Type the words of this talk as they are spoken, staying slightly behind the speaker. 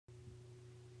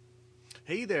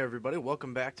Hey there everybody,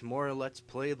 welcome back to more Let's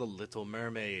Play The Little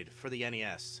Mermaid for the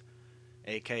NES,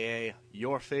 aka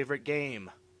your favorite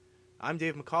game. I'm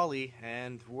Dave McCauley,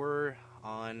 and we're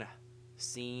on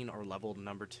scene or level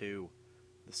number 2,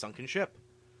 the Sunken ship.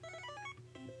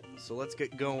 So let's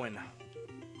get going,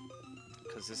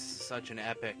 because this is such an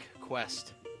epic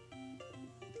quest.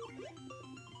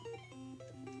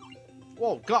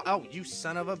 Whoa, God, oh, you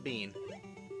son of a bean.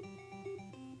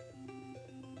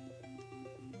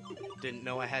 Didn't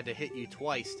know I had to hit you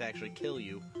twice to actually kill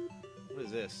you. What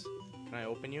is this? Can I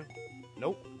open you?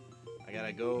 Nope. I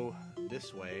gotta go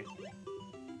this way.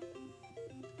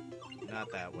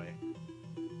 Not that way.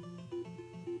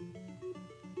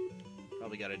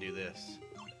 Probably gotta do this.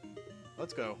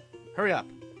 Let's go. Hurry up.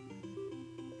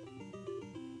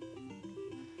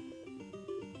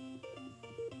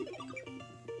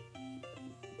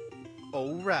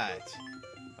 Alright.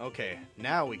 Okay,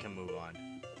 now we can move on.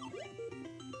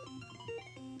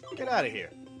 Get out of here.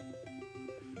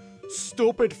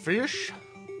 Stupid fish!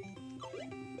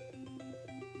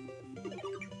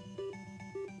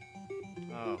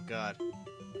 Oh, God.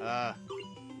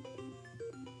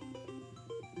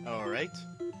 Alright.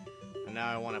 And now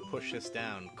I want to push this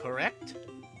down. Correct?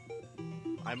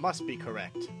 I must be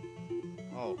correct.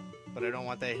 Oh, but I don't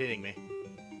want that hitting me.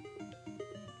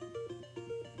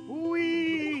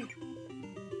 Whee!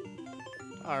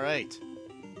 Alright.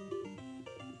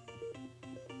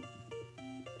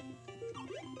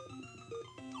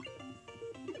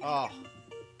 Oh,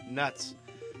 nuts.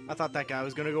 I thought that guy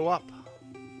was gonna go up.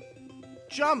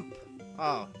 Jump!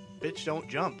 Oh, bitch, don't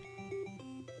jump.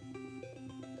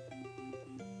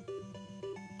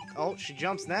 Oh, she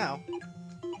jumps now.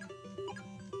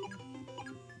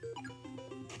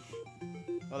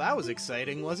 Well, that was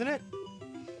exciting, wasn't it?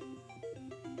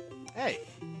 Hey,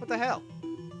 what the hell?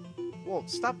 Whoa,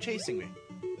 stop chasing me.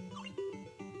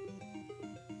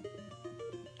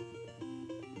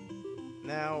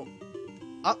 Now...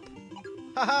 up.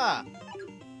 Haha!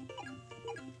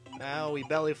 Now we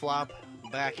belly flop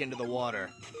back into the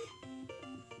water.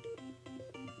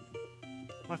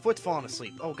 My foot's falling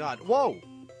asleep. Oh God. Whoa!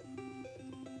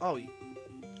 Oh,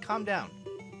 calm down.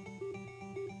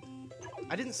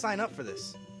 I didn't sign up for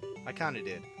this. I kinda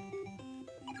did.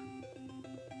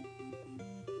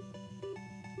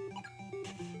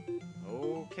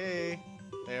 Okay.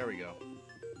 There we go.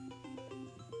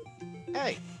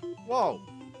 Hey! Whoa!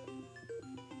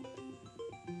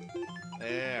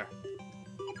 There.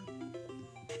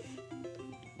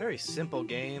 Very simple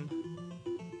game.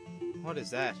 What is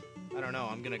that? I don't know.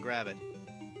 I'm gonna grab it.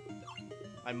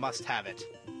 I must have it.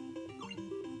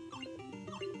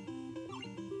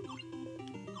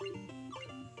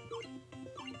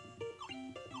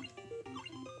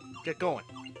 Get going.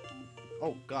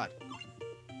 Oh, God.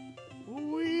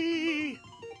 Whee!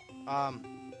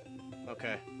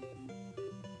 Okay.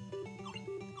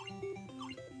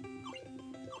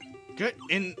 Get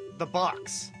in the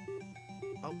box.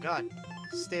 Oh, God.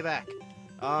 Stay back.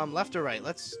 Left or right?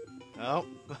 Let's... Oh.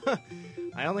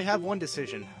 I only have one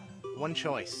decision. One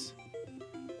choice.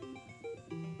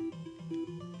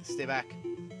 Stay back.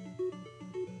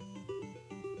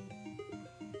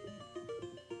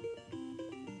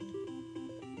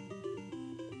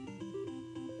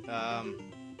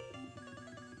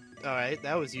 Alright,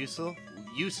 that was useful.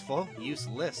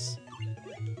 Useless.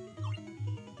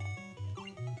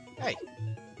 Hey!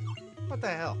 What the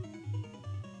hell?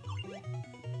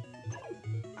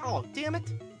 Oh, damn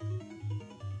it!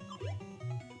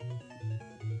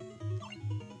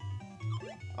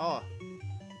 Oh.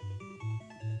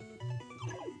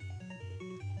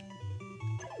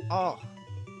 Oh.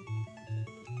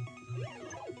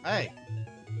 Hey!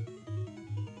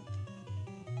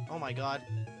 Oh my God.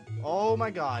 Oh my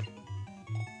God.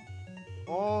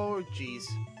 Oh, jeez.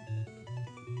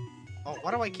 Oh,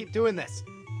 why do I keep doing this?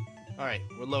 Alright,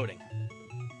 we're loading.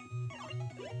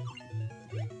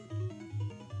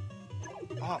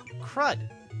 Oh, crud!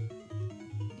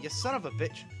 You son of a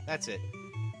bitch. That's it.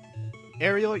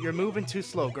 Ariel, you're moving too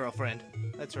slow, girlfriend.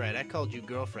 That's right, I called you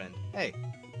girlfriend. Hey.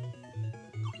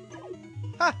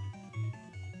 Ha!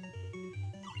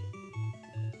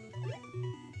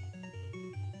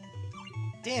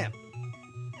 Damn.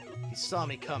 He saw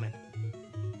me coming.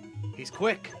 He's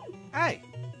quick. Hey!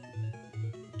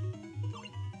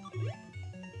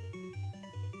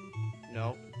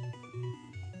 No.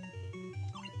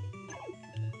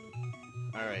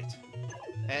 Alright.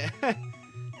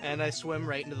 And I swim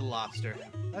right into the lobster.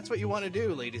 That's what you want to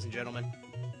do, ladies and gentlemen.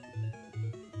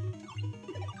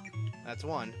 That's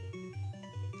one.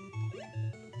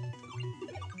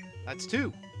 That's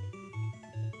two.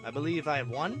 I believe I have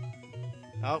one.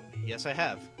 Oh, yes I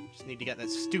have. Just need to get that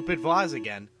stupid vase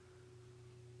again.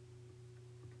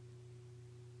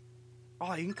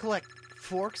 Oh, you can collect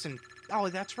forks and... Oh,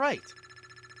 that's right.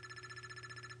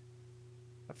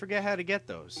 I forget how to get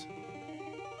those.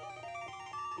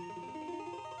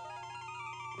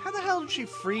 How the hell did she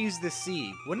freeze the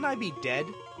sea? Wouldn't I be dead?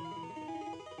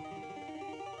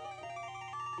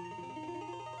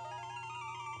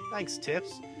 Thanks,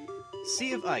 Tips.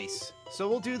 Sea of Ice. So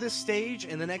we'll do this stage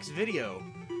in the next video.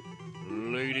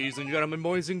 Ladies and gentlemen,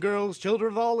 boys and girls,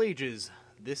 children of all ages,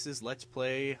 this is Let's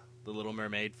Play The Little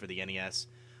Mermaid for the NES.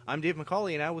 I'm Dave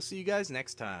McCauley, and I will see you guys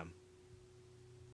next time.